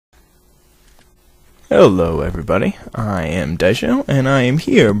Hello everybody, I am Daisho, and I am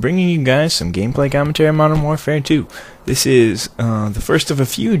here bringing you guys some gameplay commentary on Modern Warfare 2. This is the first of a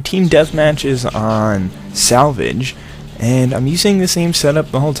few team deathmatches on Salvage, and I'm using the same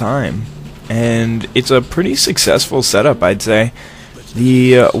setup the whole time. And it's a pretty successful setup, I'd say.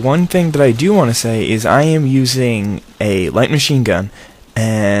 The one thing that I do want to say is I am using a light machine gun,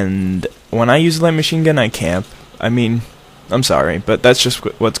 and when I use a light machine gun I camp. I'm sorry, but that's just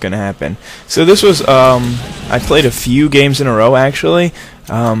what's going to happen. So this was, I played a few games in a row, actually.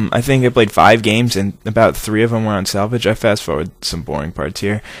 I think I played 5 games, and about 3 of them were on Salvage. I fast-forward some boring parts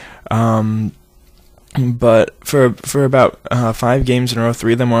here. But for about 5 games in a row,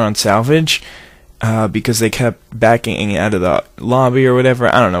 3 of them were on Salvage, because they kept backing out of the lobby or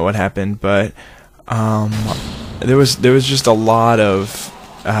whatever. I don't know what happened, but there was just a lot of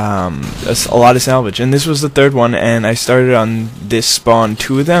Salvage, and this was the 3rd one, and I started on this spawn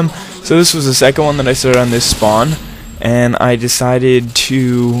 2 of them. So this was the 2nd one that I started on this spawn, and I decided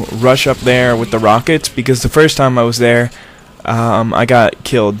to rush up there with the rockets because the first time I was there, I got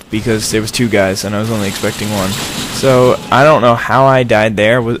killed because there was 2 guys and I was only expecting 1. So I don't know how I died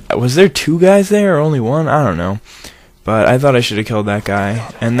there. Was there 2 guys there or only 1? I don't know. But I thought I should have killed that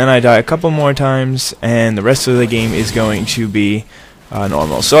guy. And then I died a couple more times, and the rest of the game is going to be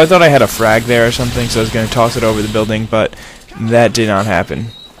normal. So I thought I had a frag there or something, so I was going to toss it over the building, but that did not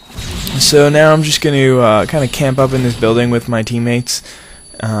happen. So now I'm just going to kind of camp up in this building with my teammates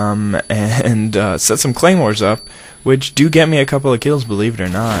and set some Claymores up, which do get me a couple of kills, believe it or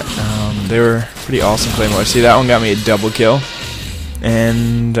not. They were pretty awesome Claymores. See, that one got me a double kill,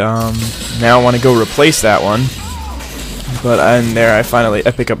 and now I want to go replace that one. But I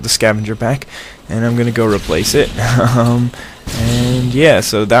pick up the Scavenger pack, and I'm going to go replace it. And yeah,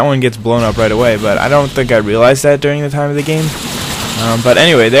 so that one gets blown up right away, but I don't think I realized that during the time of the game. But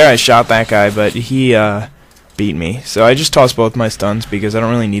anyway, there I shot that guy, but he beat me. So I just tossed both my stuns because I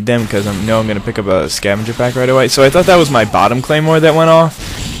don't really need them, because I know I'm going to pick up a Scavenger pack right away. So I thought that was my bottom Claymore that went off,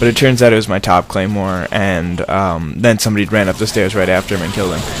 but it turns out it was my top Claymore, and then somebody ran up the stairs right after him and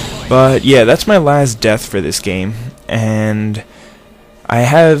killed him. But yeah, that's my last death for this game, and I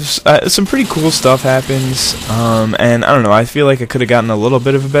have some pretty cool stuff happens, and I don't know, I feel like I could have gotten a little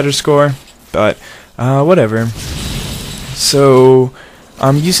bit of a better score, but whatever. So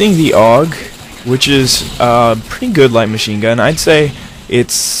I'm using the AUG, which is a pretty good light machine gun. I'd say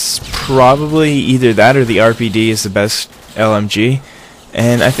it's probably either that or the RPD is the best LMG,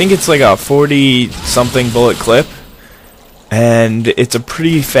 and I think it's like a 40-something bullet clip, and it's a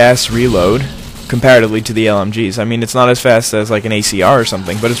pretty fast reload comparatively to the LMGs. I mean, it's not as fast as like an ACR or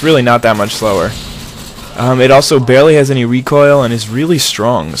something, but it's really not that much slower. It also barely has any recoil and is really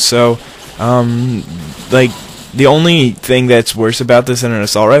strong. So, like, the only thing that's worse about this than an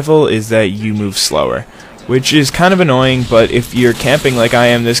assault rifle is that you move slower, which is kind of annoying, but if you're camping like I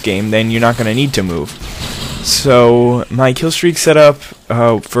am this game, then you're not going to need to move. So, my kill streak setup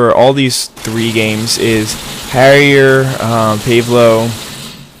for all these 3 games is Harrier,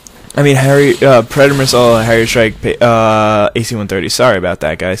 Predator Missile, Harrier Strike, AC-130. Sorry about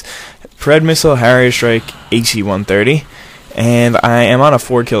that, guys. Pred Missile, Harrier Strike, AC-130. And I am on a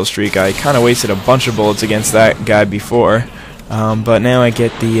 4-kill streak. I kind of wasted a bunch of bullets against that guy before. But now I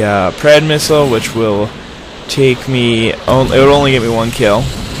get the Pred Missile, which will take me... it will only get me 1 kill.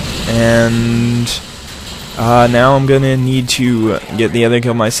 And now I'm going to need to get the other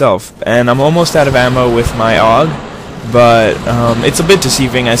kill myself. And I'm almost out of ammo with my AUG. But it's a bit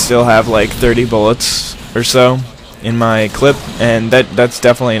deceiving. I still have like 30 bullets or so in my clip, and that's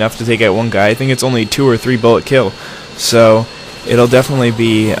definitely enough to take out 1 guy. I think it's only 2 or 3 bullet kill, so it'll definitely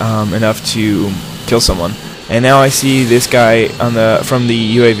be enough to kill someone. And now I see this guy from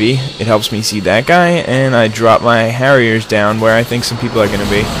the UAV. It helps me see that guy, and I drop my Harriers down where I think some people are going to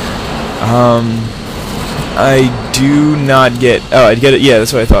be. I do not get... Oh, I'd get it. Yeah,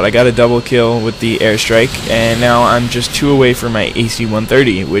 that's what I thought. I got a double kill with the airstrike, and now I'm just 2 away from my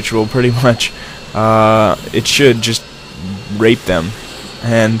AC-130, which will pretty much... it should just rape them.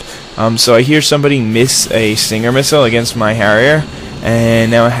 And so I hear somebody miss a Stinger missile against my Harrier,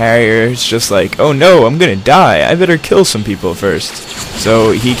 and now Harrier's just like, oh no, I'm gonna die. I better kill some people first.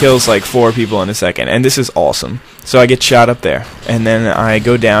 So he kills like 4 people in a second, and this is awesome. So I get shot up there, and then I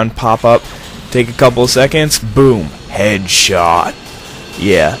go down, pop up, take a couple of seconds, boom, headshot.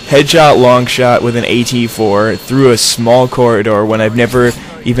 Yeah, headshot, long shot with an AT-4 through a small corridor when I've never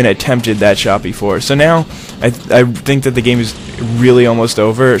even attempted that shot before. So now I think that the game is really almost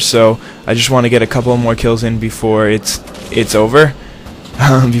over, so I just want to get a couple more kills in before it's over,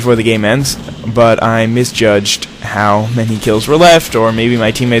 before the game ends. But I misjudged how many kills were left, or maybe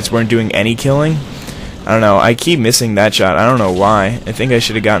my teammates weren't doing any killing. I don't know, I keep missing that shot. I don't know why. I think I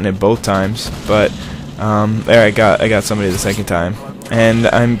should have gotten it both times, but there I got somebody the second time. And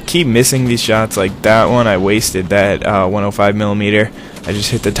I keep missing these shots. Like that one, I wasted that 105 millimeter. I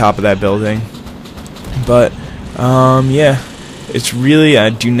just hit the top of that building. But yeah, it's really, I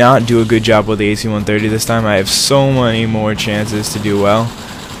do not do a good job with the AC-130 this time. I have so many more chances to do well.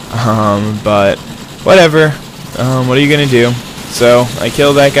 But whatever. What are you gonna do? So I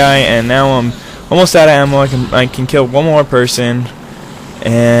killed that guy, and now I'm almost out of ammo. I can kill one more person,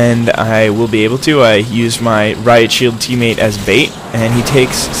 and I will be able to. I used my riot shield teammate as bait, and he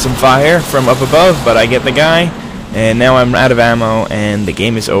takes some fire from up above, but I get the guy, and now I'm out of ammo, and the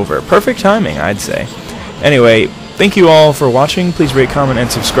game is over. Perfect timing, I'd say. Anyway, thank you all for watching. Please rate, comment,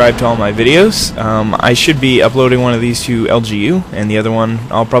 and subscribe to all my videos. I should be uploading one of these to LGU, and the other one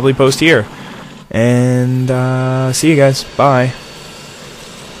I'll probably post here. And see you guys. Bye.